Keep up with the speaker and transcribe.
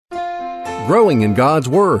growing in God's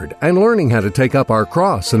Word, and learning how to take up our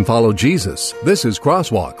cross and follow Jesus. This is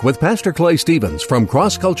Crosswalk with Pastor Clay Stevens from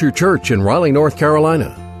Cross Culture Church in Raleigh, North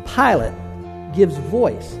Carolina. Pilate gives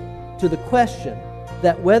voice to the question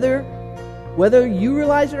that whether you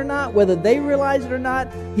realize it or not, whether they realize it or not,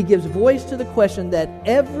 he gives voice to the question that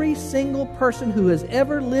every single person who has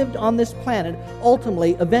ever lived on this planet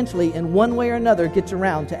ultimately, eventually, in one way or another, gets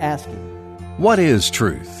around to asking. What is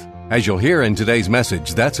truth? As you'll hear in today's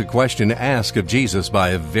message, that's a question asked of Jesus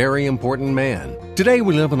by a very important man. Today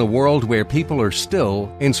we live in a world where people are still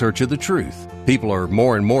in search of the truth. People are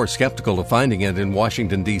more and more skeptical of finding it in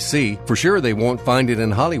Washington, D.C. For sure they won't find it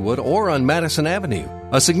in Hollywood or on Madison Avenue.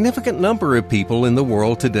 A significant number of people in the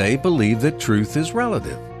world today believe that truth is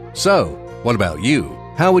relative. So, what about you?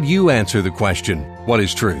 How would you answer the question, what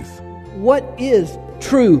is truth? What is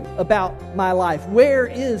true about my life? Where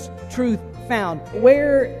is truth found?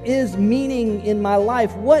 Where is meaning in my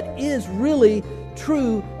life? What is really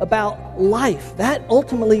true about life? That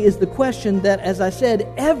ultimately is the question that, as I said,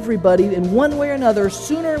 everybody in one way or another,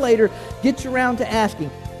 sooner or later, gets around to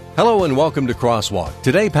asking. Hello and welcome to Crosswalk.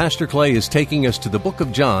 Today, Pastor Clay is taking us to the book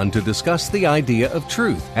of John to discuss the idea of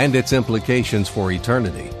truth and its implications for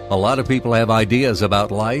eternity. A lot of people have ideas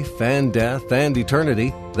about life and death and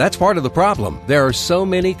eternity. That's part of the problem. There are so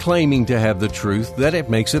many claiming to have the truth that it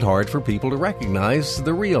makes it hard for people to recognize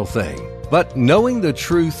the real thing. But knowing the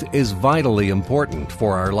truth is vitally important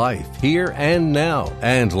for our life, here and now,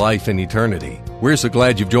 and life in eternity. We're so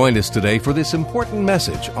glad you've joined us today for this important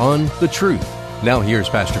message on the truth. Now here's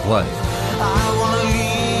Pastor Clay. I want to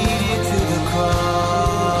lead you to the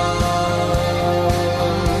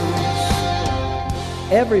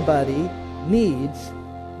cross. Everybody needs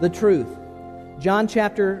the truth. John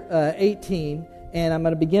chapter 18, and I'm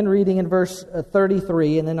going to begin reading in verse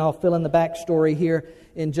 33, and then I'll fill in the backstory here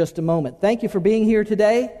in just a moment. Thank you for being here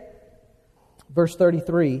today. Verse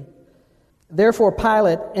 33. Therefore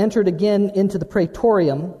Pilate entered again into the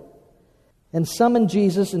praetorium and summoned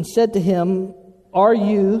Jesus and said to him, "Are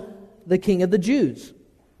you the King of the Jews?"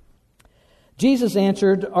 Jesus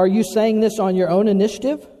answered, "Are you saying this on your own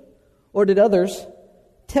initiative, or did others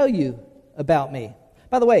tell you about me?"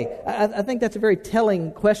 By the way, I think that's a very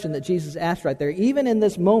telling question that Jesus asked right there. Even in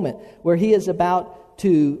this moment where he is about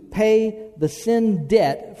to pay the sin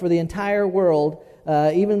debt for the entire world,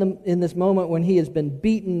 even in this moment when he has been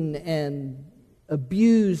beaten and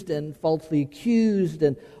abused and falsely accused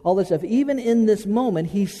and all this stuff, even in this moment,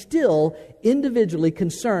 he's still individually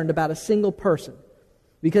concerned about a single person.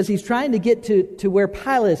 Because he's trying to get to where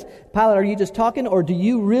Pilate is. Pilate, are you just talking, or do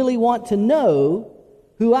you really want to know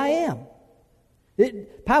who I am?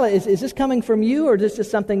 Pilate, is this coming from you, or is this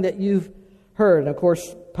just something that you've heard? And of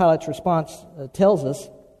course, Pilate's response tells us.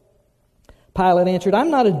 Pilate answered,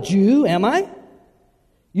 "I'm not a Jew, am I?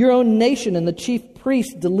 Your own nation and the chief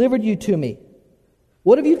priests delivered you to me.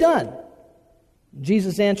 What have you done?"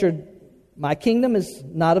 Jesus answered, "My kingdom is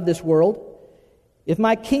not of this world. If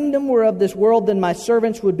my kingdom were of this world, then my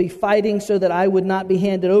servants would be fighting so that I would not be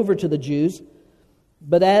handed over to the Jews.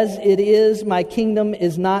 But as it is, my kingdom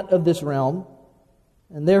is not of this realm."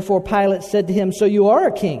 And therefore Pilate said to him, "So you are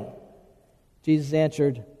a king?" Jesus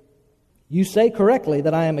answered, "You say correctly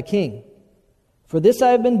that I am a king. For this I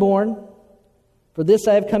have been born, for this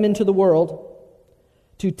I have come into the world,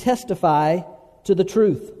 to testify to the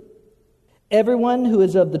truth. Everyone who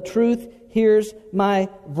is of the truth hears my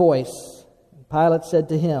voice." And Pilate said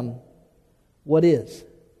to him, "What is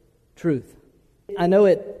truth?" I know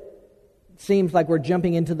it seems like we're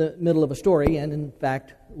jumping into the middle of a story, and in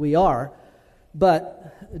fact we are.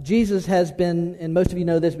 But Jesus has been, and most of you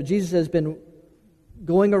know this, but Jesus has been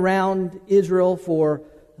going around Israel for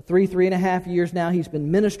three and a half years now. He's been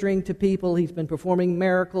ministering to people. He's been performing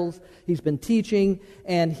miracles. He's been teaching,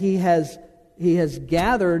 and he has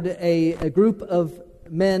gathered a group of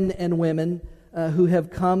men and women who have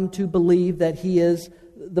come to believe that he is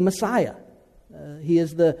the Messiah. He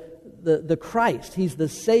is the Christ. He's the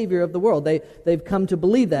Savior of the world. They've come to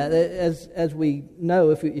believe that. As we know,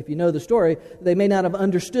 if you know the story, they may not have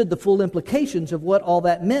understood the full implications of what all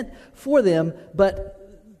that meant for them, but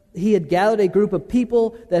he had gathered a group of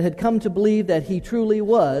people that had come to believe that he truly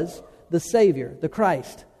was the Savior, the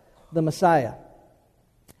Christ, the Messiah.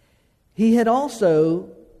 He had also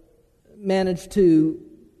managed to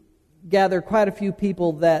gather quite a few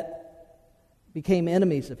people that became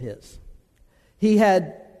enemies of his. He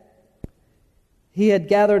had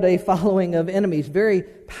gathered a following of enemies, very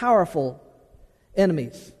powerful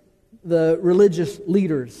enemies, the religious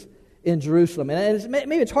leaders in Jerusalem. And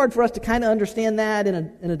maybe it's hard for us to kind of understand that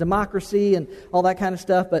in a democracy and all that kind of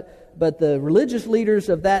stuff, but the religious leaders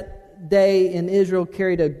of that that day in Israel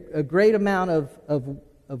carried a great amount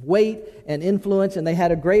of weight and influence, and they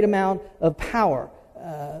had a great amount of power.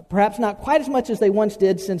 Perhaps not quite as much as they once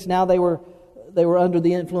did, since now they were under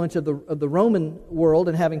the influence of the Roman world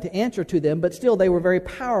and having to answer to them, but still they were very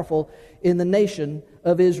powerful in the nation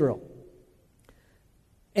of Israel.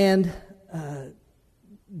 And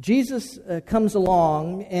Jesus comes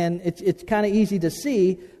along, and it's kind of easy to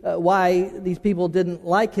see why these people didn't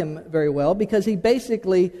like him very well, because he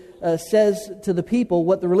basically says to the people,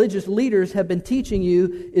 what the religious leaders have been teaching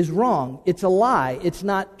you is wrong. It's a lie. It's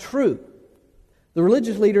not true. The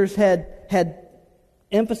religious leaders had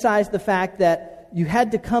emphasized the fact that you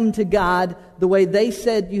had to come to God the way they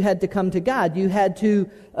said you had to come to God. You had to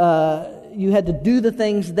do the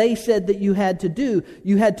things they said that you had to do.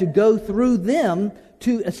 You had to go through them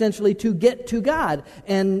to essentially to get to God.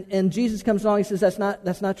 And Jesus comes along and says,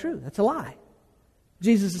 that's not true. That's a lie.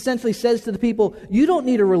 Jesus essentially says to the people, you don't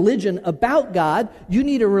need a religion about God. You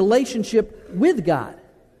need a relationship with God.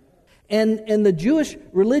 And the Jewish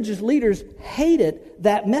religious leaders hated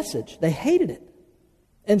that message. They hated it.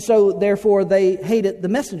 And so, therefore, they hated the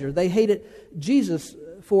messenger. They hated Jesus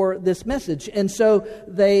for this message. And so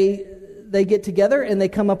they get together and they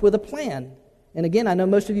come up with a plan. And again, I know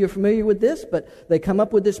most of you are familiar with this, but they come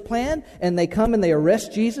up with this plan, and they come and they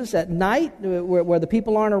arrest Jesus at night where the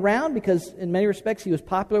people aren't around, because in many respects he was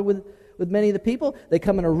popular with many of the people. They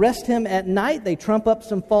come and arrest him at night. They trump up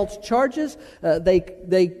some false charges.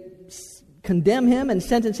 They condemn him and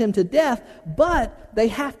sentence him to death, but they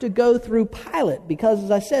have to go through Pilate, because,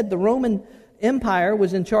 as I said, the Roman Empire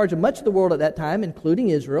was in charge of much of the world at that time,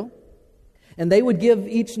 including Israel. And they would give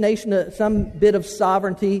each nation some bit of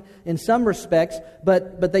sovereignty in some respects,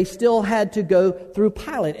 but they still had to go through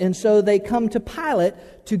Pilate. And so they come to Pilate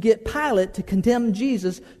to get Pilate to condemn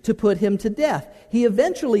Jesus, to put him to death. He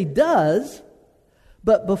eventually does,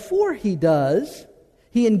 but before he does,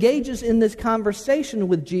 he engages in this conversation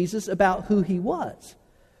with Jesus about who he was.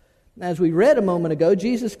 As we read a moment ago,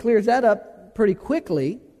 Jesus clears that up pretty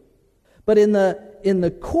quickly, but in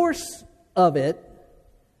the course of it,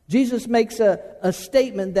 Jesus makes a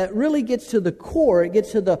statement that really gets to the core. It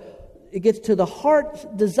gets to the heart's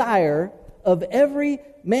desire of every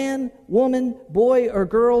man, woman, boy, or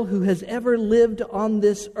girl who has ever lived on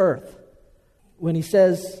this earth. When he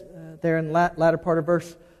says there in the latter part of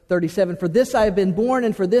verse 37, "For this I have been born,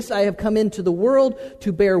 and for this I have come into the world,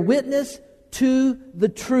 to bear witness to the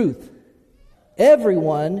truth.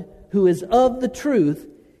 Everyone who is of the truth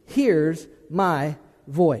hears my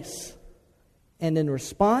voice." And in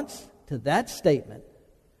response to that statement,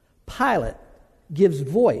 Pilate gives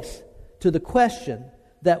voice to the question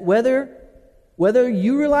that whether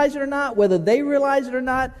you realize it or not, whether they realize it or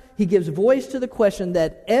not, he gives voice to the question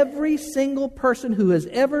that every single person who has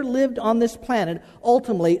ever lived on this planet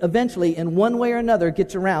ultimately, eventually, in one way or another,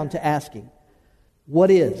 gets around to asking, what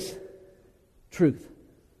is truth?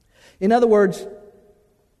 In other words,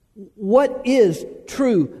 what is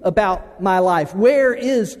true about my life? Where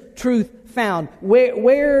is truth found?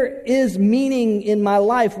 Where is meaning in my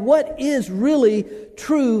life? What is really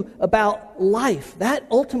true about life? That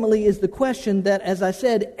ultimately is the question that, as I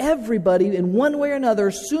said, everybody in one way or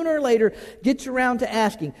another, sooner or later, gets around to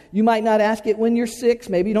asking. You might not ask it when you're 6.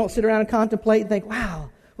 Maybe you don't sit around and contemplate and think, wow,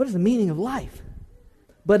 what is the meaning of life?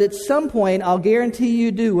 But at some point, I'll guarantee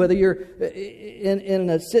you do, whether you're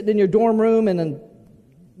sitting in your dorm room and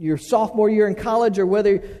your sophomore year in college, or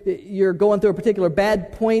whether you're going through a particular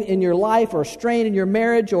bad point in your life, or a strain in your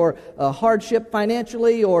marriage, or a hardship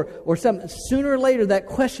financially, or something, sooner or later that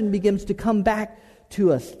question begins to come back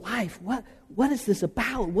to us. Life, what is this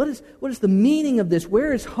about? What is the meaning of this?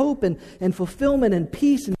 Where is hope and fulfillment and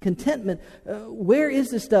peace and contentment? Where is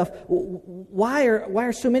this stuff? Why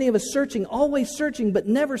are so many of us searching, always searching, but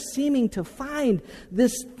never seeming to find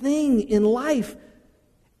this thing in life?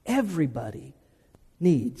 Everybody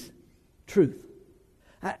needs truth.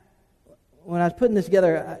 When I was putting this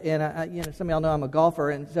together, and some of y'all know I'm a golfer,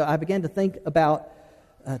 and so I began to think about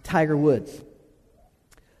Tiger Woods.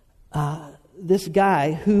 This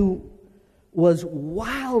guy who was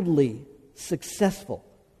wildly successful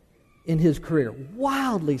in his career,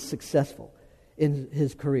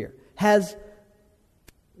 has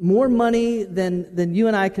more money than you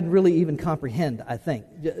and I can really even comprehend, I think.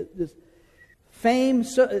 Just fame,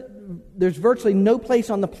 so, there's virtually no place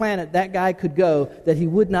on the planet that guy could go that he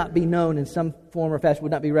would not be known in some form or fashion,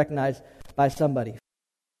 would not be recognized by somebody.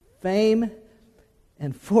 Fame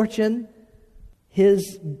and fortune.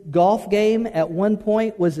 His golf game at one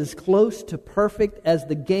point was as close to perfect as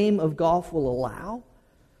the game of golf will allow.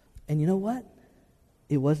 And you know what?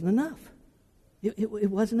 It wasn't enough. It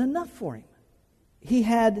wasn't enough for him. He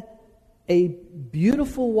had a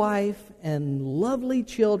beautiful wife and lovely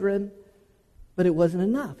children, but it wasn't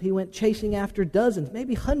enough. He went chasing after dozens,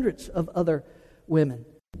 maybe hundreds of other women.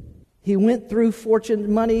 He went through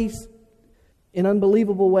fortune, monies in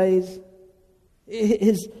unbelievable ways.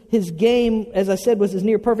 His game, as I said, was as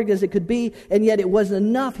near perfect as it could be, and yet it wasn't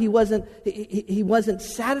enough. He wasn't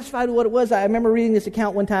satisfied with what it was. I remember reading this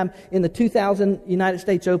account one time in the 2000 United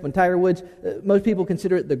States Open. Tiger Woods, most people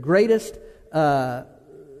consider it the greatest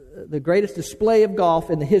display of golf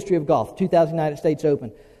in the history of golf. 2000 United States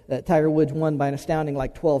Open. Tiger Woods won by an astounding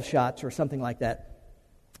 12 shots or something like that.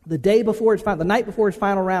 The night before his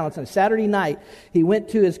final round, on Saturday night, he went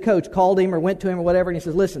to his coach, called him or went to him or whatever, and he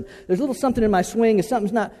says, listen, there's a little something in my swing. If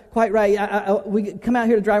something's not quite right, we come out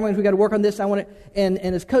here to driving range, we got to work on this. I want it. And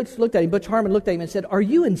his coach looked at him, Butch Harmon looked at him and said, are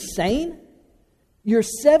you insane? You're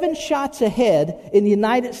 7 shots ahead in the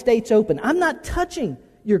United States Open. I'm not touching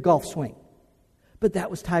your golf swing. But that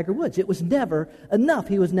was Tiger Woods. It was never enough.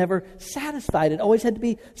 He was never satisfied. It always had to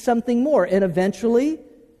be something more. And eventually,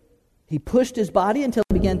 he pushed his body until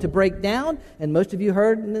it began to break down. And most of you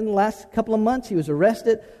heard in the last couple of months, he was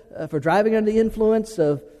arrested for driving under the influence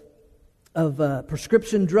of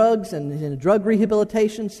prescription drugs and in a drug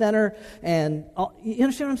rehabilitation center. And you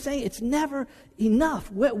understand what I'm saying? It's never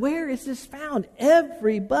enough. Where is this found?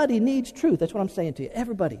 Everybody needs truth. That's what I'm saying to you.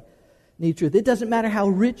 Everybody need truth. It doesn't matter how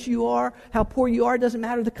rich you are, how poor you are. It doesn't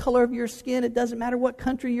matter the color of your skin. It doesn't matter what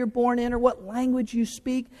country you're born in or what language you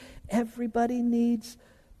speak. Everybody needs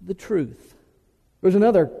the truth. There's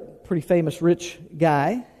another pretty famous rich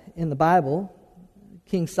guy in the Bible,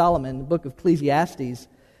 King Solomon, in the book of Ecclesiastes.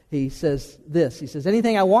 He says this. He says,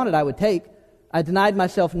 anything I wanted I would take. I denied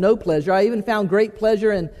myself no pleasure. I even found great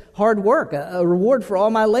pleasure in hard work, a reward for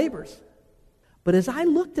all my labors. But as I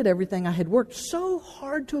looked at everything I had worked so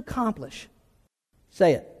hard to accomplish,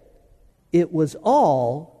 say it was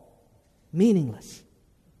all meaningless.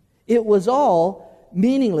 It was all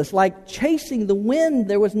meaningless, like chasing the wind.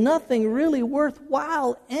 There was nothing really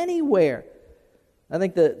worthwhile anywhere. I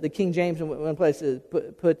think the King James in one place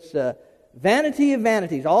puts vanity of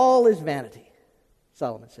vanities. All is vanity,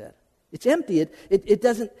 Solomon said. It's empty. It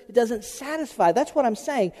doesn't satisfy. That's what I'm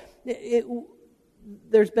saying.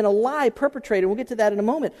 There's been a lie perpetrated. We'll get to that in a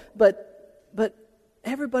moment. But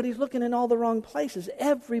everybody's looking in all the wrong places.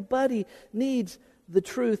 Everybody needs the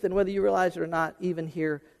truth. And whether you realize it or not, even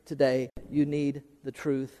here today, you need the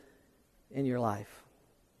truth in your life.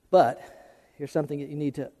 But here's something that you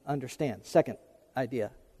need to understand. Second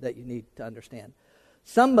idea that you need to understand.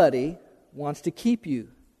 Somebody wants to keep you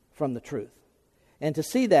from the truth. And to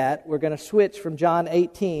see that, we're going to switch from John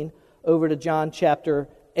 18 over to John chapter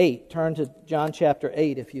 8. Turn to John chapter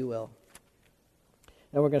 8, if you will.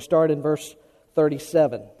 And we're going to start in verse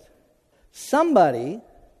 37. Somebody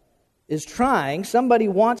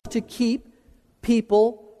wants to keep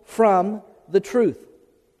people from the truth.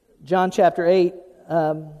 John chapter 8,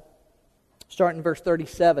 starting in verse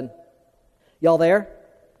 37. Y'all there?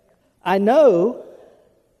 I know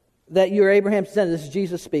that you are Abraham's descendants. This is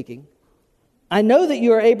Jesus speaking. I know that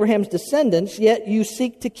you are Abraham's descendants, yet you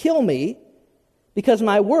seek to kill me, because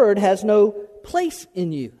my word has no place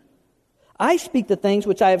in you. I speak the things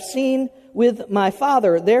which I have seen with my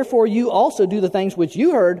Father. Therefore you also do the things which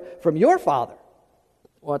you heard from your father.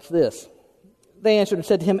 Watch this. They answered and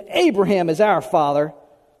said to him, Abraham is our father.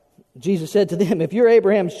 Jesus said to them, if you're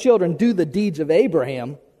Abraham's children, do the deeds of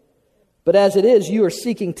Abraham. But as it is, you are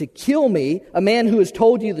seeking to kill me, a man who has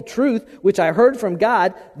told you the truth, which I heard from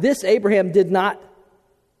God. This Abraham did not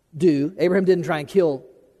do. Abraham didn't try and kill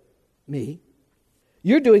me.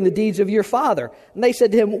 You're doing the deeds of your father. And they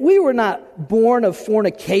said to him, we were not born of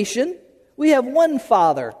fornication. We have one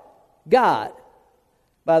Father, God.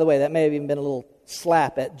 By the way, that may have even been a little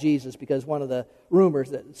slap at Jesus, because one of the rumors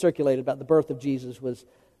that circulated about the birth of Jesus was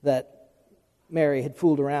that Mary had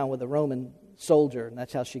fooled around with a Roman soldier, and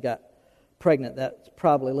that's how she got pregnant. That's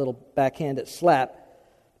probably a little backhanded slap.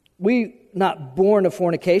 We not born of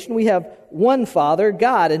fornication. We have one Father,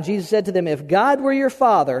 God. And Jesus said to them, if God were your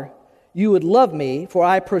Father, you would love me, for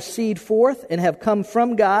I proceed forth and have come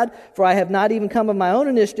from God, for I have not even come of my own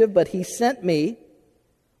initiative, but He sent me.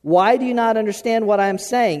 Why do you not understand what I am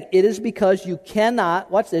saying? It is because you cannot,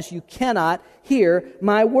 watch this, you cannot hear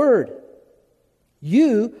my word.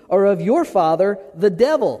 You are of your father, the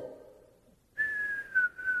devil.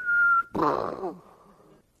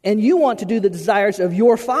 And you want to do the desires of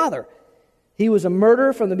your father. He was a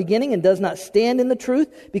murderer from the beginning and does not stand in the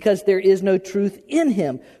truth, because there is no truth in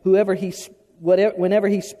him. Whenever he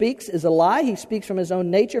speaks is a lie. He speaks from his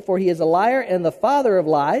own nature, for he is a liar and the father of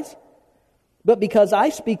lies. But because I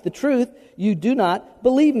speak the truth, you do not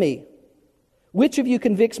believe me. Which of you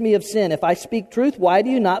convicts me of sin? If I speak truth, why do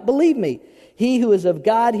you not believe me? He who is of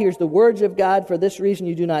God hears the words of God. For this reason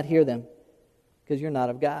you do not hear them, because you're not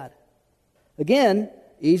of God. Again,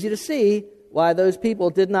 easy to see why those people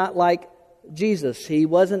did not like Jesus. He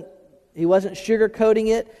wasn't sugarcoating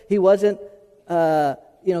it. He wasn't,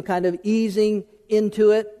 kind of easing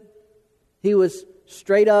into it. He was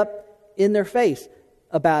straight up in their face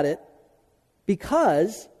about it,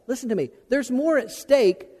 because, listen to me, there's more at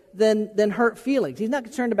stake than hurt feelings. He's not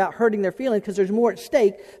concerned about hurting their feelings, because there's more at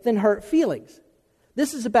stake than hurt feelings.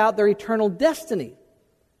 This is about their eternal destiny.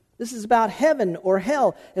 This is about heaven or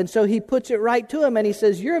hell. And so he puts it right to him, and he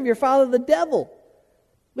says, you're of your father the devil,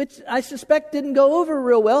 which I suspect didn't go over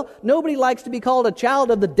real well. Nobody likes to be called a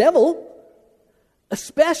child of the devil,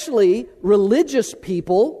 especially religious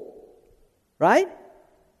people, right?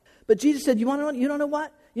 But Jesus said, you don't know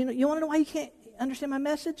what? You want to know why you can't understand my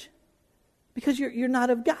message? Because you're not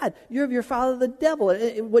of God. You're of your father the devil.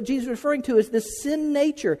 What Jesus is referring to is this sin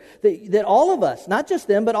nature that all of us, not just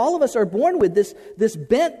them, but all of us are born with, this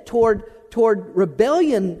bent toward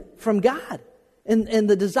rebellion from God and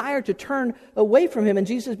the desire to turn away from Him. And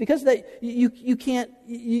Jesus says, because that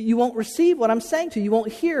you won't receive what I'm saying to you. You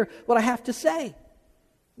won't hear what I have to say.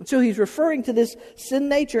 And so He's referring to this sin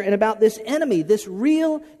nature and about this enemy, this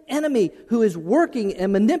real enemy who is working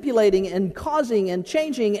and manipulating and causing and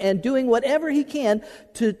changing and doing whatever he can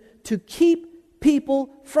to keep people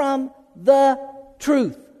from the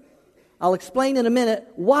truth. I'll explain in a minute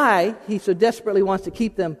why he so desperately wants to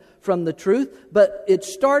keep them from the truth, but it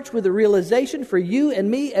starts with the realization for you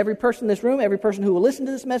and me, every person in this room, every person who will listen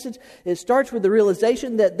to this message, it starts with the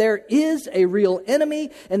realization that there is a real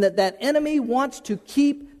enemy, and that enemy wants to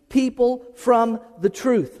keep people from the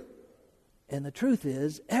truth. And the truth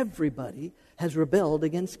is, everybody has rebelled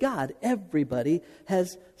against God. Everybody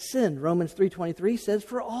has sinned. Romans 3:23 says,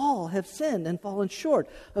 for all have sinned and fallen short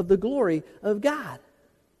of the glory of God.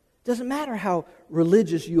 It doesn't matter how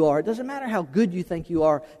religious you are. It doesn't matter how good you think you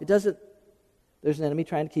are. There's an enemy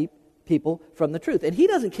trying to keep people from the truth. And he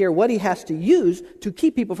doesn't care what he has to use to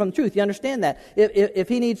keep people from the truth. You understand that? If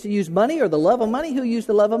he needs to use money or the love of money, he'll use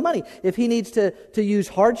the love of money. If he needs to use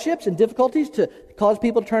hardships and difficulties to cause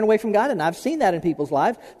people to turn away from God, and I've seen that in people's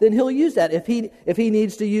lives, then he'll use that. If he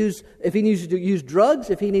needs to use drugs,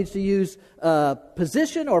 if he needs to use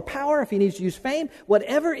position or power, if he needs to use fame,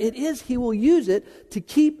 whatever it is, he will use it to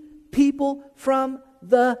keep people from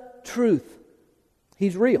the truth.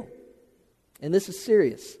 He's real. And this is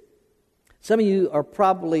serious. Some of you are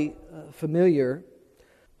probably familiar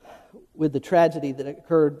with the tragedy that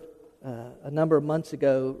occurred a number of months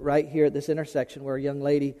ago right here at this intersection, where a young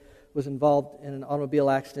lady was involved in an automobile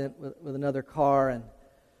accident with another car, and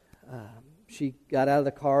she got out of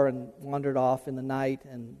the car and wandered off in the night,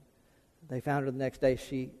 and they found her the next day.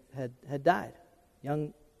 She had died.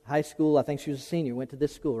 Young high school, I think she was a senior, went to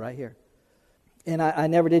this school right here. And I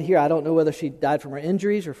never did hear. I don't know whether she died from her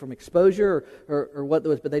injuries or from exposure or what it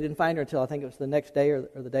was, but they didn't find her until I think it was the next day or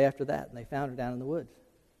the day after that, and they found her down in the woods.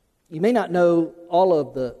 You may not know all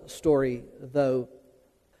of the story, though.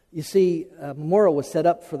 You see, a memorial was set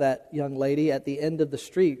up for that young lady at the end of the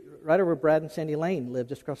street, right over where Brad and Sandy Lane lived,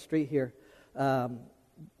 just across the street here,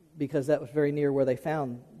 because that was very near where they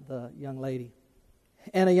found the young lady.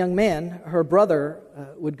 And a young man, her brother,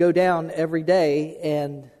 would go down every day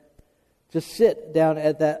and just sit down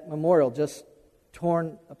at that memorial, just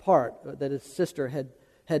torn apart, that his sister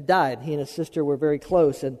had died. He and his sister were very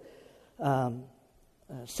close, and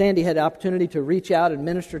Sandy had the opportunity to reach out and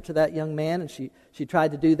minister to that young man, and she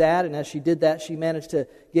tried to do that, and as she did that, she managed to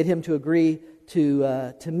get him to agree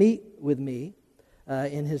to meet with me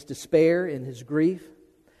in his despair, in his grief.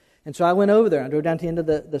 And so I went over there. I drove down to the end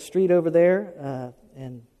of the street over there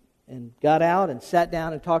and got out and sat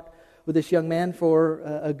down and talked with this young man for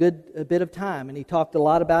a bit of time. And he talked a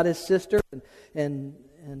lot about his sister and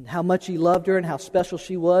how much he loved her and how special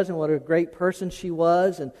she was and what a great person she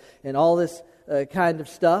was and all this kind of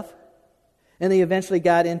stuff. And he eventually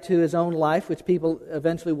got into his own life, which people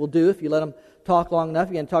eventually will do if you let them talk long enough.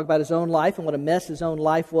 He began to talk about his own life and what a mess his own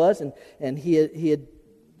life was. And he had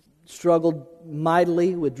struggled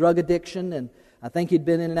mightily with drug addiction, and I think he'd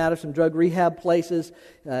been in and out of some drug rehab places.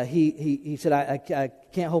 He said, I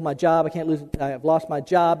can't hold my job. I've lost my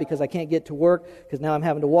job because I can't get to work, because now I'm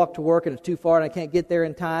having to walk to work and it's too far and I can't get there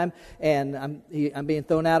in time. And I'm being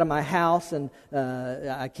thrown out of my house, and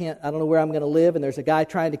I don't know where I'm going to live. And there's a guy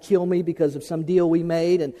trying to kill me because of some deal we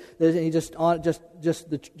made. And he just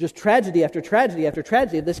tragedy after tragedy after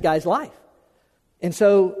tragedy of this guy's life. And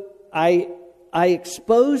so I I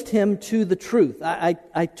exposed him to the truth.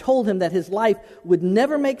 I told him that his life would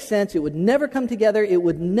never make sense. It would never come together. It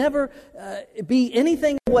would never be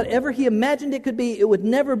anything, whatever he imagined it could be. It would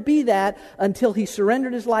never be that until he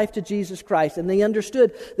surrendered his life to Jesus Christ. And he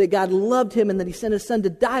understood that God loved him and that he sent his son to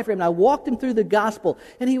die for him. And I walked him through the gospel.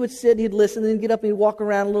 And he would sit and he'd listen and he'd get up and he'd walk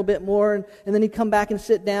around a little bit more. And then he'd come back and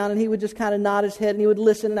sit down and he would just kind of nod his head and he would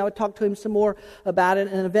listen. And I would talk to him some more about it.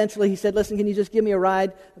 And eventually he said, listen, can you just give me a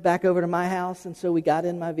ride back over to my house? And so we got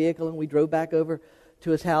in my vehicle and we drove back over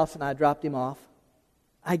to his house and I dropped him off.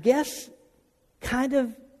 I guess kind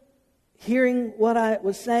of hearing what I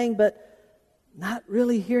was saying, but not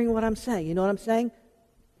really hearing what I'm saying. You know what I'm saying?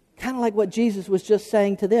 Kind of like what Jesus was just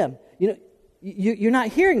saying to them. You know, you're not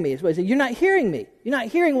hearing me, is what he said. You're not hearing me. You're not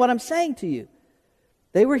hearing what I'm saying to you.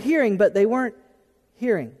 They were hearing, but they weren't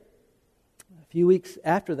hearing. A few weeks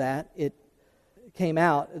after that, it came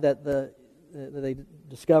out that they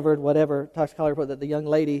discovered, whatever toxicology report, that the young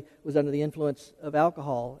lady was under the influence of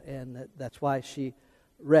alcohol, and that's why she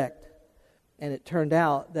wrecked. And it turned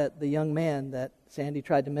out that the young man that Sandy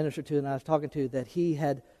tried to minister to and I was talking to, that he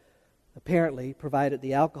had apparently provided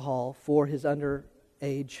the alcohol for his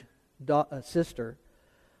underage sister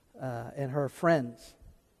and her friends.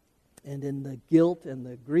 And in the guilt and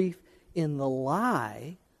the grief, in the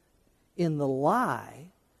lie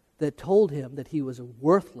that told him that he was a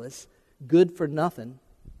worthless, good for nothing,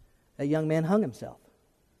 a young man hung himself.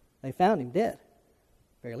 They found him dead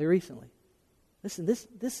fairly recently. Listen, this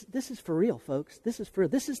is for real, folks. This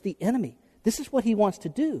is the enemy. This is what he wants to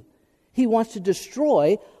do. He wants to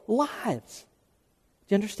destroy lives.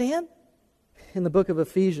 Do you understand? In the book of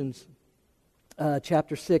Ephesians,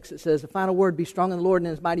 chapter 6, it says, the final word, be strong in the Lord and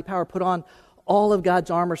in his mighty power. Put on all of God's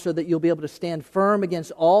armor so that you'll be able to stand firm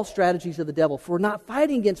against all strategies of the devil. For we're not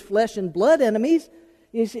fighting against flesh and blood enemies.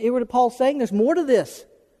 You hear what Paul's saying? There's more to this.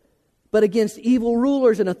 But against evil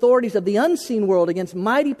rulers and authorities of the unseen world, against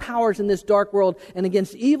mighty powers in this dark world, and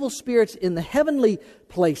against evil spirits in the heavenly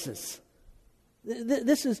places.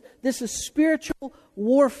 This is spiritual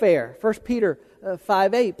warfare. 1 Peter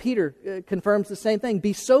 5:8, Peter confirms the same thing.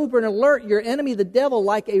 Be sober and alert. Your enemy, the devil,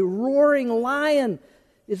 like a roaring lion,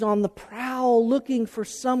 is on the prowl, looking for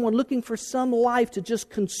some life to just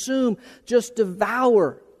consume, just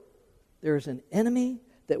devour. There is an enemy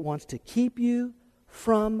that wants to keep you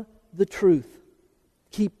from the truth.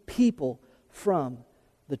 Keep people from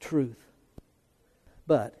the truth.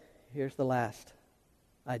 But here's the last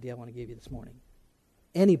idea I want to give you this morning.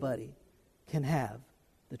 Anybody can have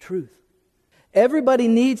the truth. Everybody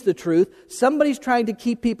needs the truth. Somebody's trying to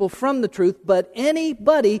keep people from the truth, but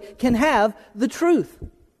anybody can have the truth.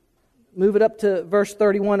 Move it up to verse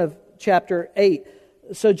 31 of chapter 8.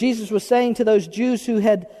 So Jesus was saying to those Jews who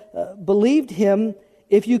had believed him,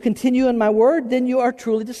 if you continue in my word, then you are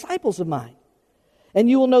truly disciples of mine. And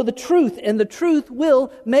you will know the truth, and the truth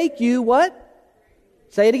will make you what?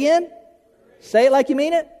 Say it again. Say it like you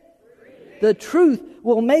mean it. The truth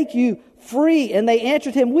will make you free. And they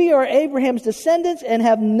answered him, we are Abraham's descendants and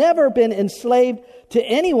have never been enslaved to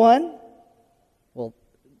anyone. Well,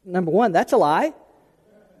 number one, that's a lie.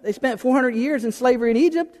 They spent 400 years in slavery in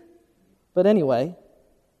Egypt. But anyway,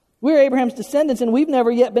 we're Abraham's descendants and we've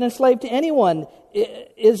never yet been enslaved to anyone.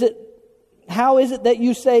 How is it that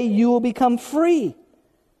you say you will become free?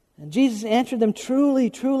 And Jesus answered them, truly,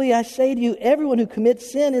 truly, I say to you, everyone who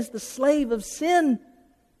commits sin is the slave of sin.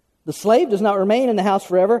 The slave does not remain in the house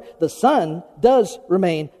forever. The Son does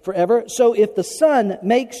remain forever. So if the Son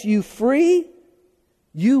makes you free,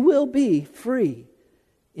 you will be free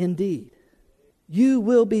indeed. You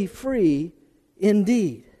will be free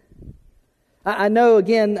indeed. I know,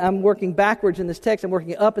 again, I'm working backwards in this text. I'm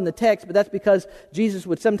working up in the text, but that's because Jesus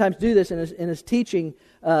would sometimes do this in his teaching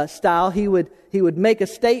style. He would make a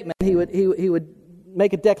statement. He would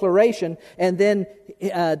make a declaration, and then,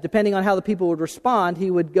 depending on how the people would respond,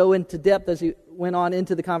 he would go into depth as he went on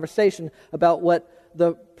into the conversation about what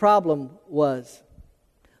the problem was.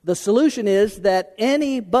 The solution is that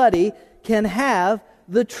anybody can have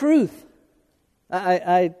the truth.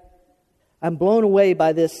 I'm blown away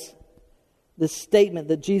by this statement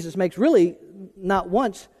that Jesus makes, really not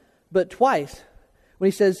once, but twice, when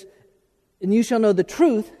he says, and you shall know the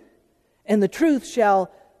truth, and the truth shall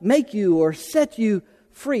make you or set you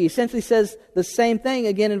free. He essentially says the same thing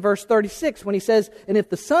again in verse 36 when he says, and if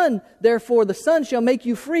the Son, therefore the Son shall make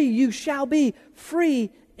you free, you shall be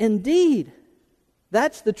free indeed.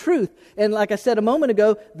 That's the truth. And like I said a moment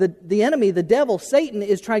ago, the enemy, the devil, Satan,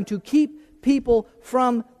 is trying to keep people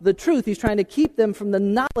from the truth. He's trying to keep them from the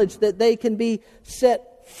knowledge that they can be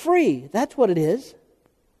set free. That's what it is.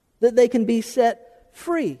 That they can be set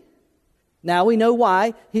free. Now we know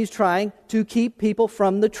why he's trying to keep people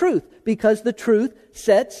from the truth, because the truth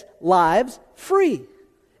sets lives free.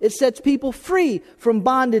 It sets people free from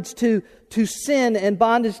bondage to sin and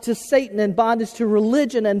bondage to Satan and bondage to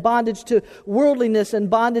religion and bondage to worldliness and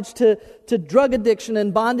bondage to drug addiction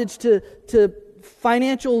and bondage to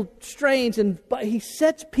financial strains. And he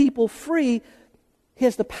sets people free. He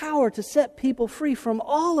has the power to set people free from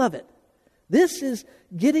all of it. This is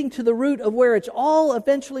getting to the root of where it's all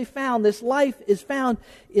eventually found. This life is found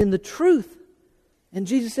in the truth. And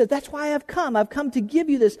Jesus said, that's why I've come. I've come to give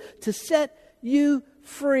you this, to set you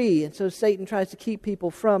free. And so Satan tries to keep people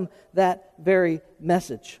from that very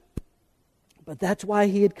message. But that's why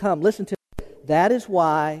he had come. Listen to me. That is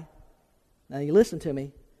why, now you listen to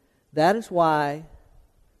me, that is why,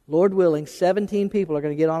 Lord willing, 17 people are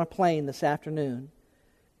going to get on a plane this afternoon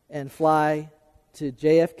and fly to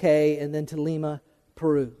JFK and then to Lima,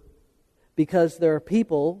 Peru. Because there are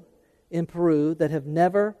people in Peru that have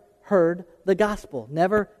never heard the gospel,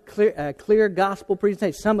 never clear gospel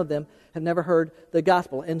presentation. Some of them have never heard the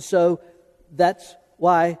gospel. And so that's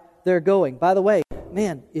why they're going. By the way,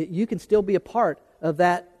 man, you can still be a part of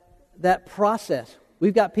that process.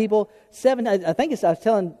 We've got people, I was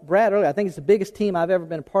telling Brad earlier, I think it's the biggest team I've ever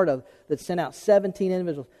been a part of that sent out 17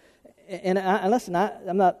 individuals. And listen,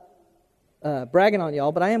 I'm not bragging on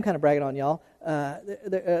y'all, but I am kind of bragging on y'all.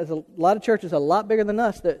 There's a lot of churches a lot bigger than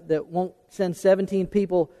us that won't send 17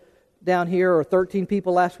 people down here, or 13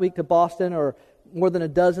 people last week to Boston, or more than a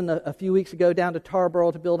dozen a few weeks ago down to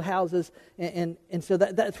Tarboro to build houses. And so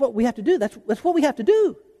that's what we have to do. That's what we have to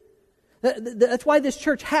do. That's why this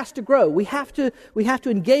church has to grow. We have to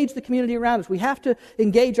engage the community around us. We have to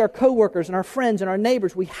engage our coworkers and our friends and our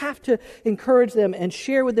neighbors. We have to encourage them and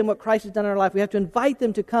share with them what Christ has done in our life. We have to invite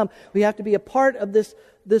them to come. We have to be a part of this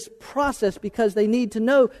process, because they need to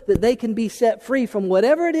know that they can be set free from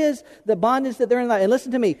whatever it is, the bondage that they're in life. And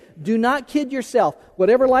listen to me, do not kid yourself.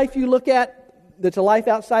 Whatever life you look at that's a life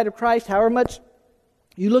outside of Christ, however much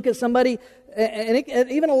you look at somebody, and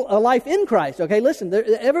even a life in Christ, okay? Listen,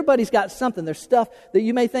 everybody's got something. There's stuff that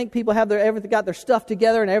you may think people have got their stuff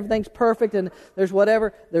together and everything's perfect and there's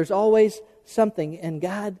whatever. There's always something. And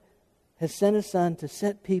God has sent His Son to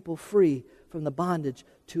set people free from the bondage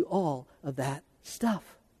to all of that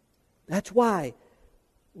stuff. That's why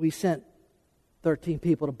we sent 13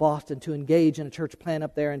 people to Boston to engage in a church plant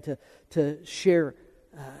up there and to share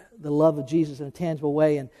the love of Jesus in a tangible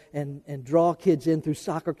way and draw kids in through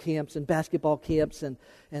soccer camps and basketball camps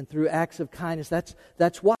and through acts of kindness.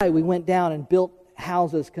 That's why we went down and built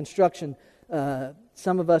houses, construction.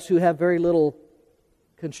 Some of us who have very little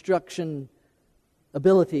construction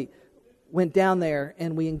ability went down there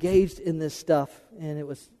and we engaged in this stuff, and it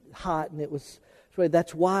was hot and it was... So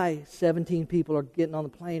that's why 17 people are getting on the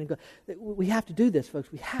plane and go. We have to do this,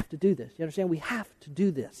 folks. We have to do this. You understand? We have to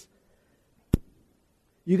do this.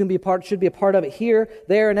 You can be should be a part of it here,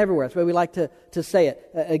 there, and everywhere. That's the way we like to say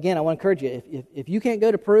it. Again, I want to encourage you. If you can't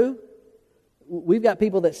go to Peru, we've got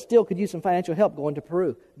people that still could use some financial help going to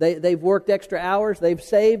Peru. They've worked extra hours, they've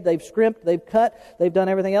saved, they've scrimped, they've cut, they've done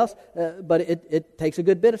everything else. But it takes a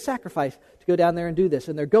good bit of sacrifice to go down there and do this.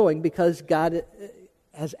 And they're going because God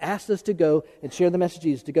has asked us to go and share the message of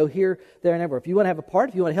Jesus, to go here, there, and everywhere. If you want to have a part,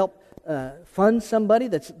 if you want to help fund somebody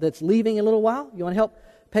that's leaving in a little while, you want to help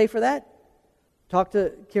pay for that, talk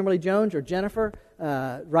to Kimberly Jones or Jennifer,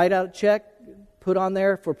 write out a check, put on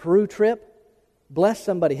there for Peru trip, bless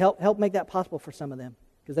somebody, help make that possible for some of them,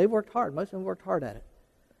 because they've worked hard. Most of them worked hard at it.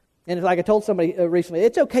 And it's like I told somebody recently,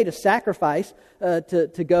 it's okay to sacrifice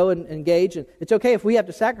to go and engage, and it's okay if we have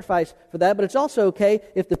to sacrifice for that, but it's also okay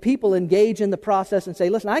if the people engage in the process and say,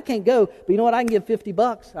 listen, I can't go, but you know what, I can give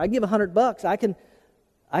 $50, I can give $100,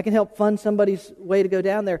 I can help fund somebody's way to go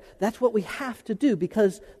down there. That's what we have to do,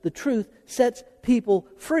 because the truth sets people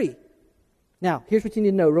free. Now, here's what you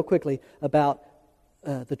need to know real quickly about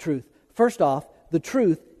the truth. First off, the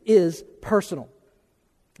truth is personal.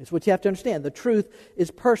 It's what you have to understand. The truth is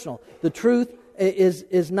personal. The truth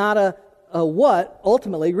is not a what,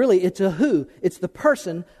 ultimately, really, it's a who. It's the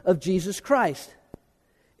person of Jesus Christ.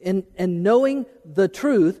 And knowing the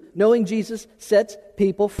truth, knowing Jesus, sets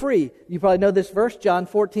people free. You probably know this verse, John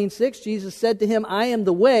 14:6. Jesus said to him, I am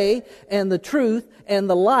the way and the truth and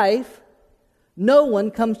the life. No one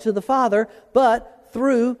comes to the Father but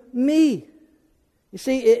through me. You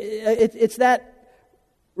see, it's that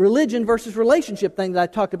religion versus relationship thing that I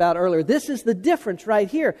talked about earlier. This is the difference right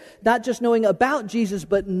here. Not just knowing about Jesus,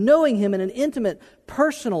 but knowing Him in an intimate,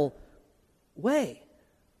 personal way.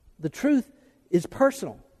 The truth is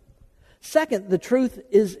personal. Second, the truth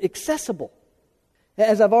is accessible.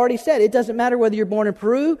 As I've already said, it doesn't matter whether you're born in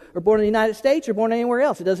Peru or born in the United States or born anywhere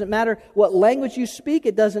else. It doesn't matter what language you speak.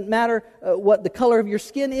 It doesn't matter what the color of your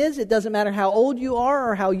skin is. It doesn't matter how old you are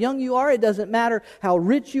or how young you are. It doesn't matter how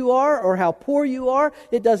rich you are or how poor you are.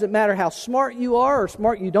 It doesn't matter how smart you are or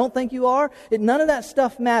smart you don't think you are. None of that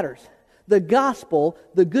stuff matters. The gospel,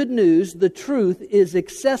 the good news, the truth is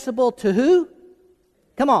accessible to who?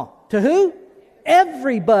 Come on. To who?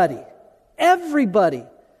 Everybody. Everybody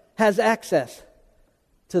has access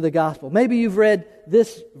to the gospel. Maybe you've read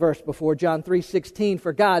this verse before, John 3:16,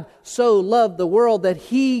 for God so loved the world that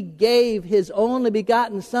He gave His only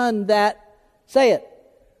begotten Son that, say it,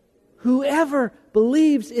 whoever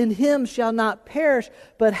believes in Him shall not perish,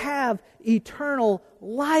 but have eternal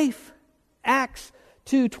life. Acts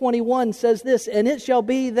 2:21 says this, and it shall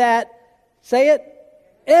be that, say it,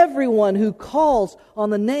 everyone who calls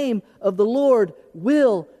on the name of the Lord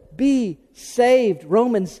will be saved.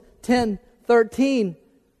 Romans 10:13,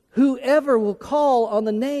 whoever will call on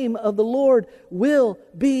the name of the Lord will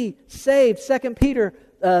be saved. 2 Peter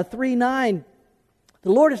 3:9,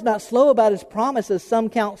 the Lord is not slow about His promise, as some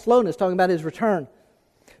count slowness, talking about His return,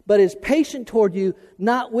 but is patient toward you,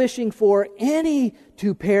 not wishing for any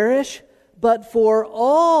to perish, but for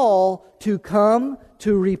all to come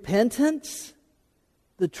to repentance.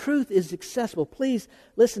 The truth is accessible. Please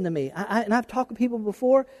listen to me. And I've talked to people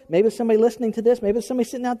before. Maybe it's somebody listening to this. Maybe it's somebody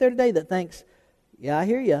sitting out there today that thinks, yeah, I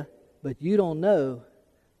hear you, but you don't know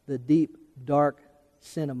the deep, dark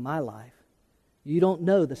sin of my life. You don't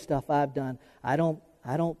know the stuff I've done. I don't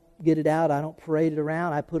get it out. I don't parade it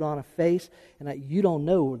around. I put on a face, and you don't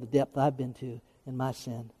know the depth I've been to in my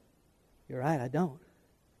sin. You're right, I don't.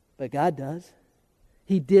 But God does.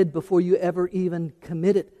 He did before you ever even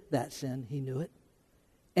committed that sin. He knew it.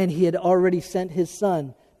 And He had already sent His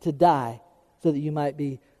Son to die so that you might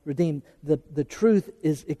be redeemed. The truth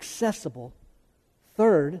is accessible.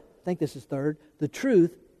 Third, I think this is third, the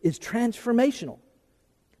truth is transformational.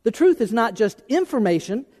 The truth is not just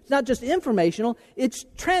information. It's not just informational. It's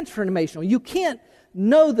transformational. You can't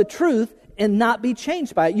know the truth and not be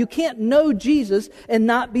changed by it. You can't know Jesus and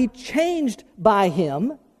not be changed by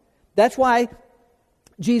Him. That's why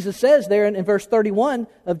Jesus says there in verse 31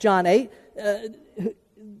 of John 8,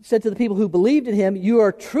 said to the people who believed in Him, you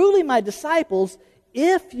are truly my disciples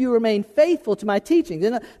if you remain faithful to my teachings.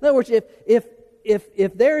 In other words,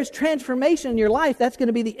 if there is transformation in your life, that's going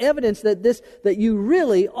to be the evidence that you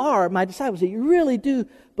really are my disciples, that you really do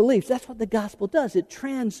believe. So that's what the gospel does. It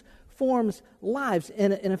transforms lives.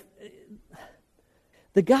 And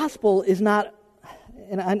the gospel is not,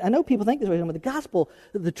 and I know people think this way, but the gospel,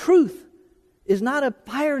 the truth, is not a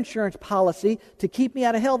fire insurance policy to keep me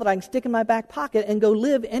out of hell that I can stick in my back pocket and go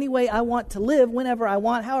live any way I want to live, whenever I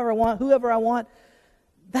want, however I want, whoever I want.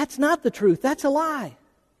 That's not the truth. That's a lie.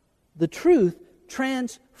 The truth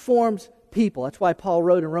transforms people. That's why Paul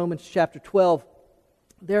wrote in Romans chapter 12,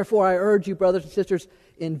 therefore I urge you, brothers and sisters,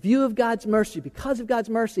 in view of God's mercy, because of God's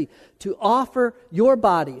mercy, to offer your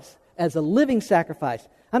bodies as a living sacrifice.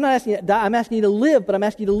 I'm not asking you to die, I'm asking you to live, but I'm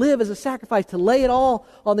asking you to live as a sacrifice, to lay it all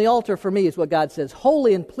on the altar for me, is what God says.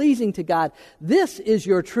 Holy and pleasing to God. This is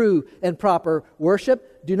your true and proper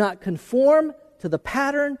worship. Do not conform to the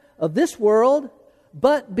pattern of this world,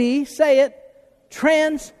 but be, say it,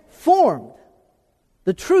 transformed.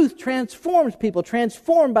 The truth transforms people,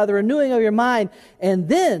 transformed by the renewing of your mind, and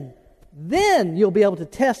then you'll be able to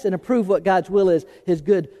test and approve what God's will is, His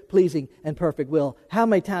good, pleasing, and perfect will. How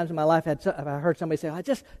many times in my life have I heard somebody say, I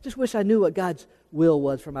just wish I knew what God's will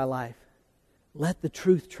was for my life. Let the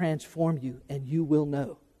truth transform you, and you will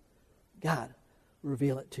know. God will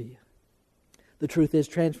reveal it to you. The truth is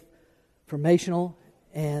transformational,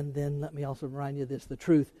 and then let me also remind you of this. The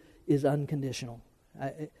truth is unconditional.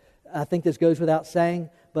 I think this goes without saying,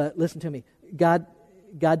 but listen to me. God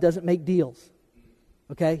doesn't make deals.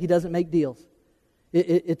 Okay? He doesn't make deals.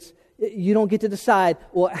 You don't get to decide,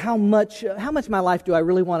 well, how much of my life do I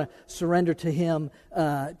really want to surrender to Him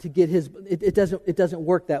to get His... It doesn't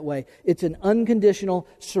work that way. It's an unconditional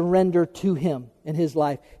surrender to Him in His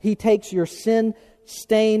life. He takes your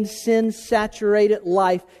sin-stained, sin-saturated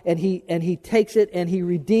life, and He takes it and He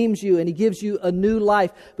redeems you and He gives you a new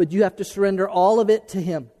life, but you have to surrender all of it to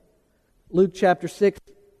Him. Luke chapter 6,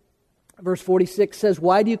 verse 46 says,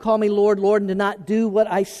 why do you call me Lord, Lord, and do not do what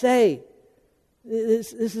I say?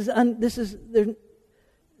 This is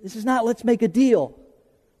not let's make a deal.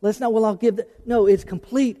 Let's not, well, I'll give no, it's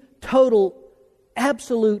complete, total,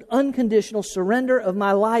 absolute, unconditional surrender of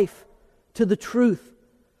my life to the truth.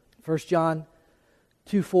 1 John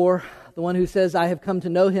 2:4, the one who says, I have come to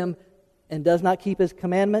know Him and does not keep His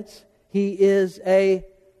commandments, he is a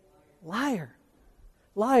liar.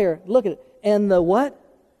 Liar. Look at it. and the what?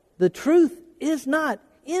 The truth is not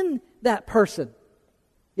in that person.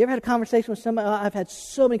 You ever had a conversation with somebody? Oh, I've had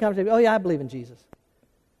so many conversations. Oh yeah, I believe in Jesus.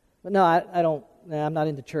 But no, I don't. I'm not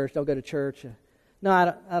into church. Don't go to church. No, I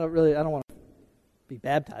don't want to be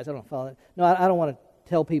baptized. I don't follow it. No, I don't want to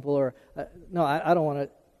tell people or no, I don't want to.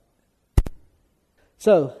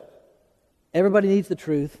 So, everybody needs the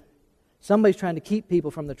truth. Somebody's trying to keep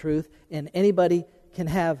people from the truth, and anybody can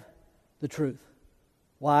have the truth.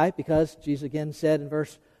 Why? Because Jesus again said in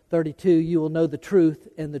verse 32, you will know the truth,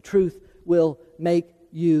 and the truth will make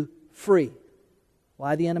you free.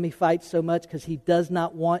 Why the enemy fights so much? Because he does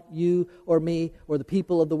not want you or me or the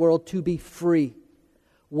people of the world to be free.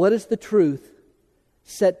 What does the truth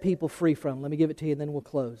set people free from? Let me give it to you and then we'll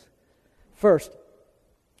close. First,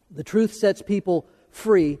 the truth sets people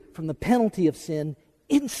free from the penalty of sin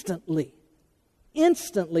instantly.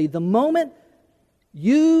 Instantly. The moment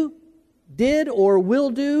you did or will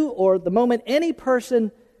do, or the moment any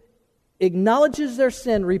person acknowledges their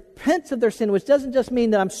sin, repents of their sin, which doesn't just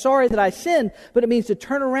mean that I'm sorry that I sinned, but it means to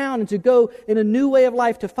turn around and to go in a new way of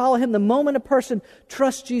life, to follow Him. The moment a person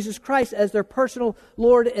trusts Jesus Christ as their personal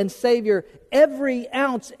Lord and Savior, every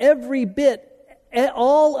ounce, every bit,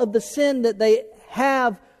 all of the sin that they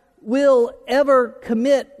will ever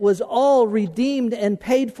commit was all redeemed and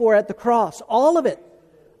paid for at the cross. All of it.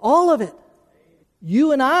 All of it.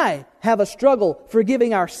 You and I have a struggle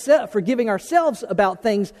forgiving ourselves about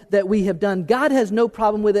things that we have done. God has no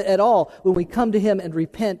problem with it at all when we come to Him and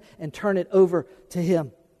repent and turn it over to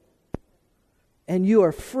Him. And you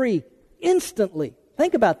are free instantly.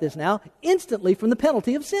 Think about this now. Instantly from the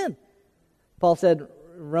penalty of sin. Paul said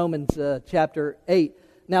in Romans chapter 8,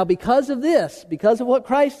 now because of this, because of what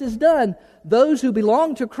Christ has done, those who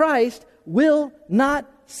belong to Christ will not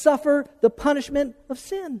suffer the punishment of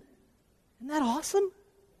sin. Isn't that awesome?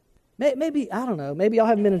 Maybe, I don't know, maybe y'all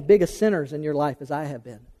haven't been as big as sinners in your life as I have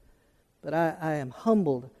been. But I am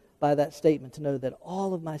humbled by that statement to know that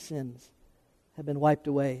all of my sins have been wiped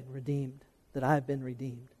away and redeemed, that I have been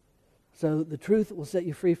redeemed. So the truth will set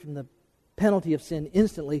you free from the penalty of sin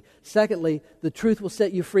instantly. Secondly, the truth will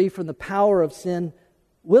set you free from the power of sin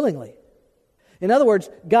willingly. In other words,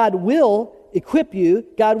 God will equip you,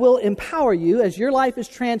 God will empower you as your life is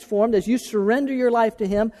transformed, as you surrender your life to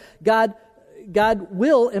Him. God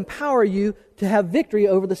will empower you to have victory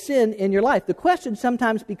over the sin in your life. The question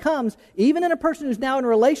sometimes becomes, even in a person who's now in a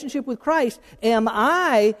relationship with Christ, am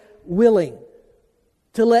I willing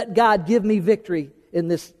to let God give me victory in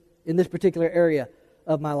this particular area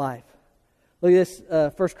of my life? Look at this,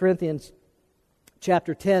 1 Corinthians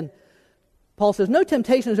chapter 10. Paul says, no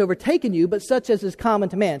temptation has overtaken you, but such as is common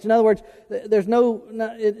to man. So in other words,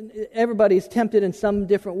 everybody's tempted in some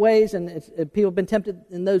different ways, and people have been tempted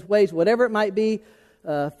in those ways, whatever it might be,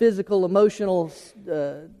 physical, emotional,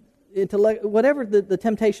 intellect, whatever the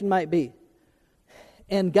temptation might be.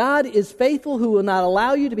 And God is faithful, who will not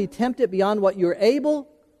allow you to be tempted beyond what you're able,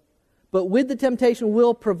 but with the temptation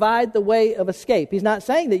will provide the way of escape. He's not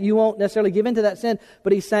saying that you won't necessarily give in to that sin,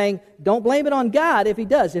 but he's saying don't blame it on God if He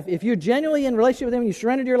does. If you're genuinely in relationship with Him and you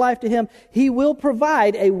surrendered your life to Him, He will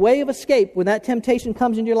provide a way of escape when that temptation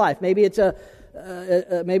comes into your life. Maybe it's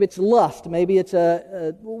maybe it's lust, maybe it's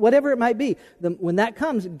whatever it might be. When that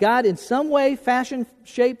comes, God in some way, fashion,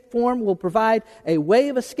 shape, form will provide a way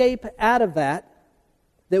of escape out of that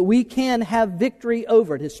we can have victory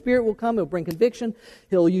over it. His Spirit will come, He'll bring conviction,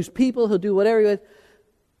 He'll use people, He'll do whatever He will,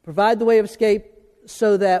 provide the way of escape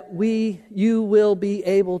so that you will be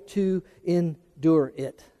able to endure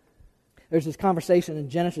it. There's this conversation in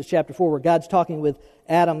Genesis chapter 4 where God's talking with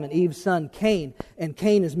Adam and Eve's son Cain, and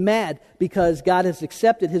Cain is mad because God has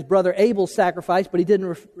accepted his brother Abel's sacrifice, but He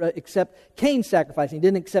didn't accept Cain's sacrifice. He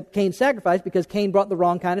didn't accept Cain's sacrifice because Cain brought the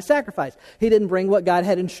wrong kind of sacrifice. He didn't bring what God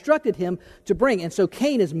had instructed him to bring, and so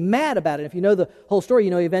Cain is mad about it. If you know the whole story,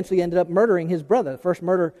 you know he eventually ended up murdering his brother, the first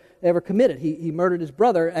murder ever committed. He murdered his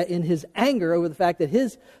brother in his anger over the fact that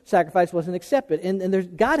his sacrifice wasn't accepted.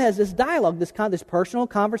 And God has this dialogue, this personal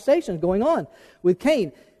conversation going on with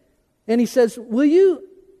Cain. And He says,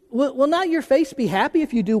 will not your face be happy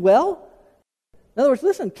if you do well? In other words,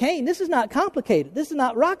 listen, Cain, this is not complicated. This is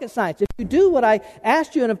not rocket science. If you do what I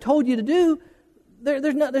asked you and have told you to do,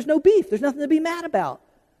 there's no beef. There's nothing to be mad about.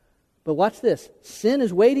 But watch this. Sin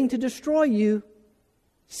is waiting to destroy you.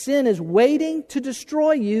 Sin is waiting to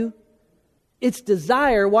destroy you. Its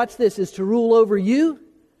desire, watch this, is to rule over you,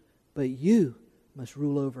 but you must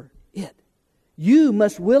rule over it. You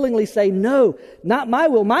must willingly say, no, not my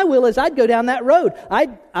will. My will is I'd go down that road.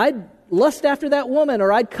 I'd lust after that woman,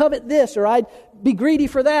 or I'd covet this, or I'd be greedy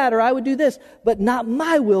for that, or I would do this. But not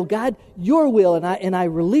my will, God, your will. And I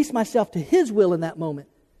release myself to His will in that moment.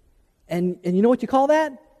 And you know what you call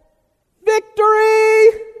that? Victory!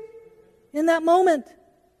 In that moment.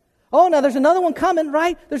 Oh, now there's another one coming,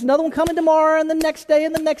 right? There's another one coming tomorrow and the next day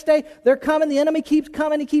and the next day. They're coming. The enemy keeps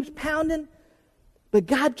coming. He keeps pounding. But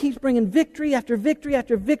God keeps bringing victory after victory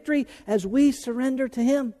after victory as we surrender to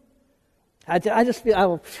Him. I just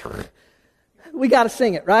feel, we got to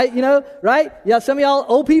sing it, right? You know, right? Yeah, some of y'all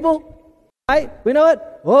old people, right? We know it.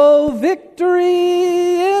 Oh,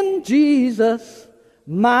 victory in Jesus,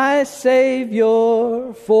 my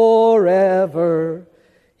Savior forever.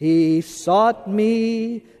 He sought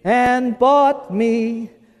me and bought me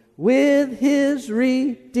with His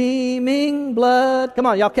redeeming blood. Come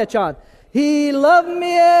on, y'all catch on. He loved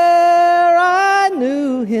me ere I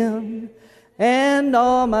knew Him, and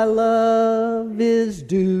all my love is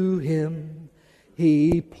due Him.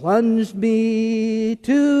 He plunged me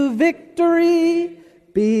to victory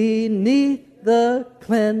beneath the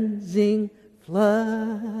cleansing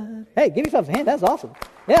flood. Hey, give yourselves a hand. That's awesome.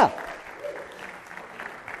 Yeah.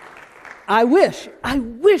 I wish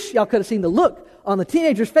y'all could have seen the look on the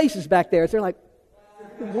teenagers' faces back there. They're like,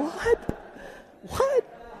 what? What?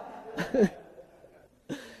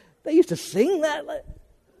 They used to sing that.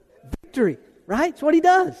 Victory, right? That's what He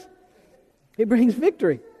does. He brings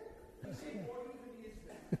victory.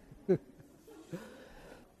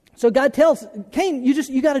 So God tells Cain,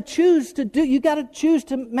 you got to choose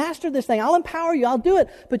to master this thing. I'll empower you. I'll do it.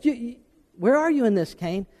 But where are you in this,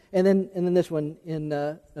 Cain? And then this one in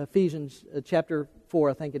Ephesians chapter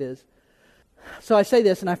 4, I think it is. So I say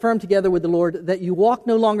this, and I affirm together with the Lord that you walk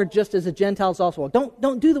no longer just as the Gentiles also walk.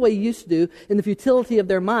 Don't do the way you used to do, in the futility of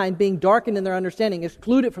their mind, being darkened in their understanding,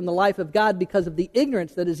 excluded from the life of God because of the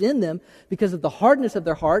ignorance that is in them, because of the hardness of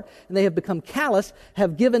their heart, and they have become callous,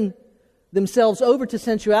 have given themselves over to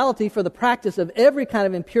sensuality for the practice of every kind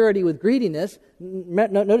of impurity with greediness.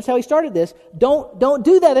 Notice how he started this. Don't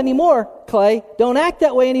do that anymore, Clay. Don't act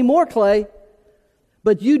that way anymore, Clay.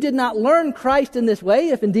 But you did not learn Christ in this way,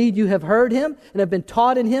 if indeed you have heard Him and have been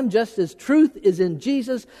taught in Him, just as truth is in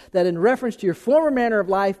Jesus, that in reference to your former manner of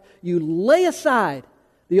life, you lay aside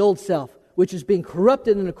the old self, which is being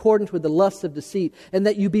corrupted in accordance with the lusts of deceit, and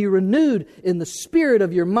that you be renewed in the spirit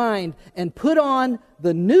of your mind, and put on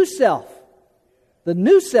the new self,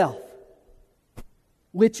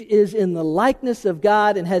 which is in the likeness of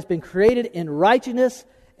God and has been created in righteousness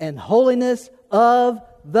and holiness of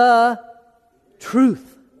the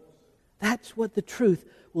truth. That's what the truth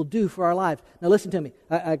will do for our lives. Now listen to me.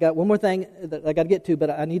 I got one more thing that I got to get to, but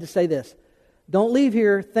I need to say this. Don't leave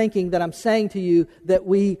here thinking that I'm saying to you that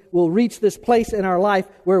we will reach this place in our life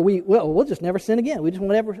where we'll just never sin again. We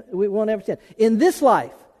won't ever sin. In this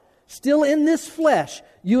life, still in this flesh,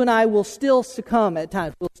 you and I will still succumb at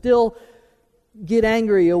times. We'll still get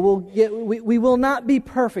angry, or we will not be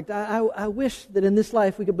perfect. I wish that in this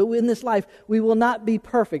life we could, but in this life we will not be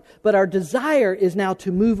perfect. But our desire is now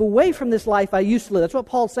to move away from this life I used to live. That's what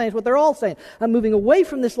Paul's saying. It's what they're all saying. I'm moving away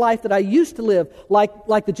from this life that I used to live, like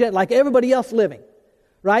everybody else living,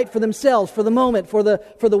 right? For themselves, for the moment, for the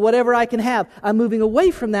whatever I can have. I'm moving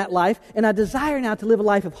away from that life, and I desire now to live a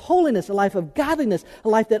life of holiness, a life of godliness, a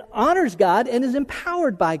life that honors God and is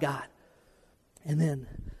empowered by God. And then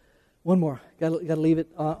one more. Got to leave it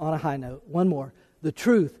on a high note. One more. The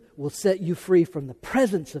truth will set you free from the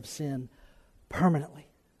presence of sin permanently.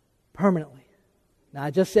 Permanently. Now,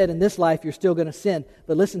 I just said in this life you're still going to sin.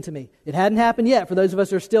 But listen to me. It hadn't happened yet for those of us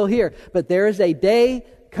who are still here. But there is a day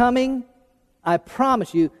coming, I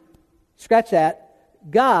promise you. Scratch that.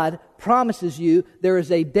 God promises you there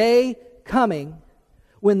is a day coming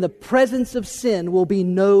when the presence of sin will be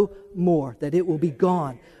no more, that it will be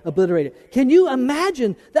gone, obliterated. Can you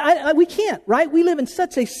imagine that? We can't, right? We live in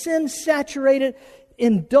such a sin-saturated,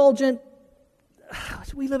 indulgent,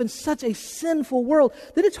 we live in such a sinful world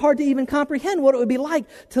that it's hard to even comprehend what it would be like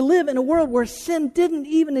to live in a world where sin didn't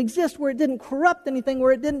even exist, where it didn't corrupt anything,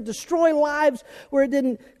 where it didn't destroy lives, where it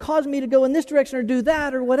didn't cause me to go in this direction or do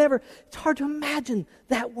that or whatever. It's hard to imagine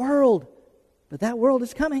that world. But that world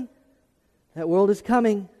is coming. That world is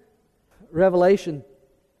coming. Revelation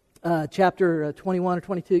chapter 21 or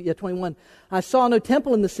 22, 21. I saw no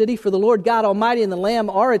temple in the city, for the Lord God Almighty and the Lamb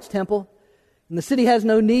are its temple. And the city has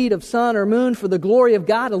no need of sun or moon, for the glory of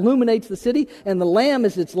God illuminates the city, and the Lamb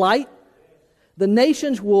is its light. The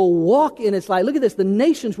nations will walk in its light. Look at this. The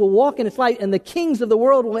nations will walk in its light, and the kings of the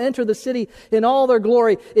world will enter the city in all their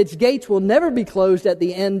glory. Its gates will never be closed at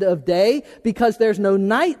the end of day, because there's no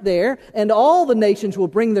night there, and all the nations will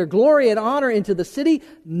bring their glory and honor into the city.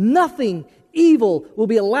 Nothing evil will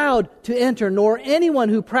be allowed to enter, nor anyone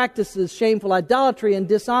who practices shameful idolatry and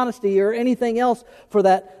dishonesty or anything else for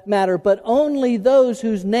that matter, but only those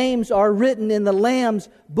whose names are written in the Lamb's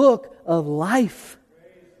book of life.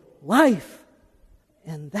 Life.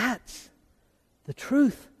 And that's the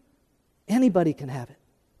truth. Anybody can have it.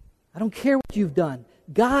 I don't care what you've done.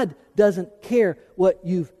 God doesn't care what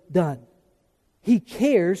you've done. He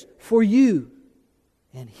cares for you.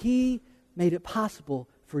 And He made it possible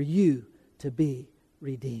for you to be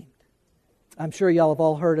redeemed. I'm sure y'all have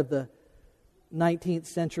all heard of the 19th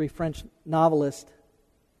century French novelist.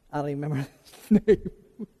 I don't even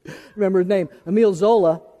remember his name. Émile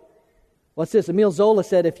Zola. What's this? Émile Zola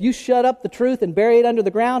said, if you shut up the truth and bury it under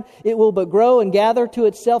the ground, it will but grow and gather to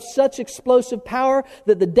itself such explosive power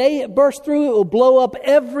that the day it bursts through, it will blow up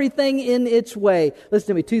everything in its way. Listen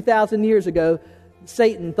to me, 2,000 years ago,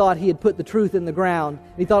 Satan thought he had put the truth in the ground.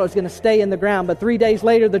 He thought it was going to stay in the ground. But 3 days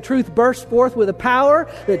later, the truth burst forth with a power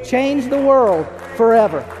that changed the world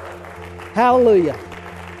forever. Hallelujah.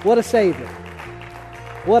 What a Savior.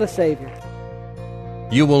 What a Savior.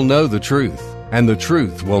 You will know the truth, and the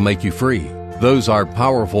truth will make you free. Those are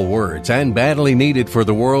powerful words and badly needed for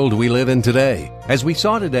the world we live in today. As we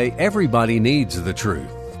saw today, everybody needs the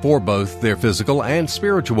truth for both their physical and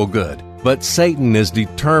spiritual good. But Satan is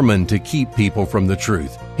determined to keep people from the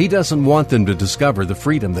truth. He doesn't want them to discover the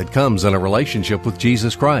freedom that comes in a relationship with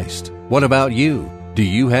Jesus Christ. What about you? Do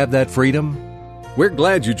you have that freedom? We're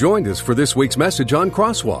glad you joined us for this week's message on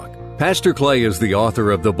Crosswalk. Pastor Clay is the author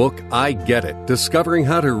of the book, I Get It, Discovering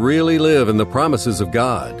How to Really Live in the Promises of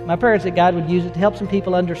God. My prayer is that God would use it to help some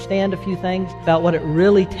people understand a few things about what it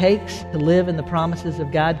really takes to live in the promises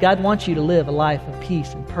of God. God wants you to live a life of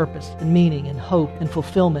peace and purpose and meaning and hope and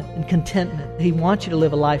fulfillment and contentment. He wants you to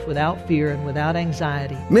live a life without fear and without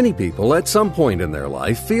anxiety. Many people at some point in their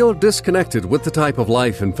life feel disconnected with the type of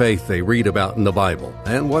life and faith they read about in the Bible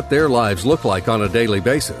and what their lives look like on a daily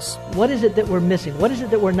basis. What is it that we're missing? What is it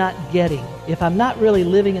that we're not getting? If I'm not really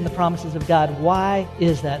living in the promises of God, why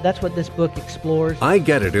is that? That's what this book explores. I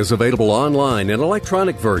Get It is available online in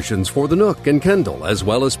electronic versions for the Nook and Kindle, as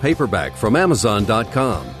well as paperback from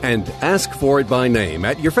Amazon.com. And ask for it by name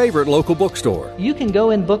at your favorite local bookstore. You can go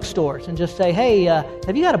in bookstores and just say, hey,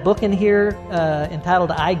 have you got a book in here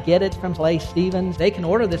entitled I Get It from Clay Stevens? They can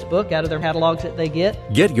order this book out of their catalogs that they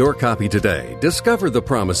get. Get your copy today. Discover the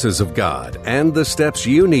promises of God and the steps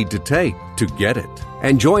you need to take to get it.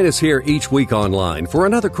 And join us here each week online for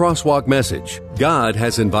another Crosswalk message. God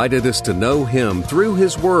has invited us to know Him through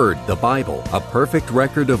His Word, the Bible, a perfect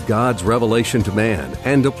record of God's revelation to man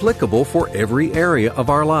and applicable for every area of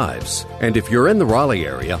our lives. And if you're in the Raleigh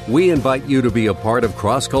area, we invite you to be a part of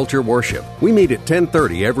Cross Culture Worship. We meet at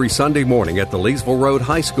 10:30 every Sunday morning at the Leesville Road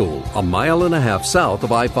High School, a mile and a half south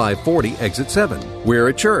of I-540 Exit 7. We're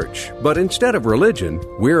a church, but instead of religion,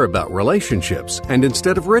 we're about relationships, and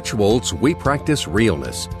instead of rituals, we practice realness.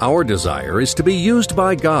 Our desire is to be used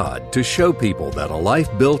by God to show people that a life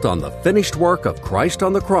built on the finished work of Christ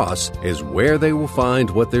on the cross is where they will find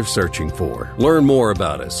what they're searching for. Learn more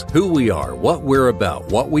about us, who we are, what we're about,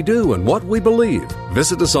 what we do, and what we believe.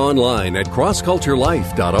 Visit us online at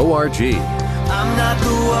crossculturelife.org. I'm not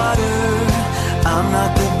the water, I'm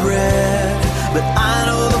not the bread, but I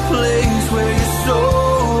know the place where your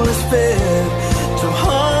soul is fed. So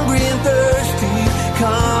hungry and thirsty,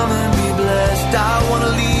 come and be blessed. I want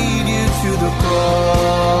to lead you to the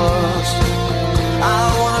cross.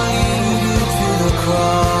 I want to lead you to the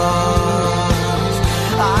cross.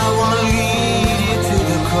 I want to lead you to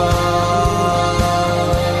the cross.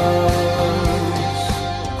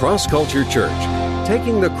 Cross Culture Church,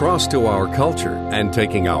 taking the cross to our culture and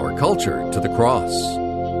taking our culture to the cross.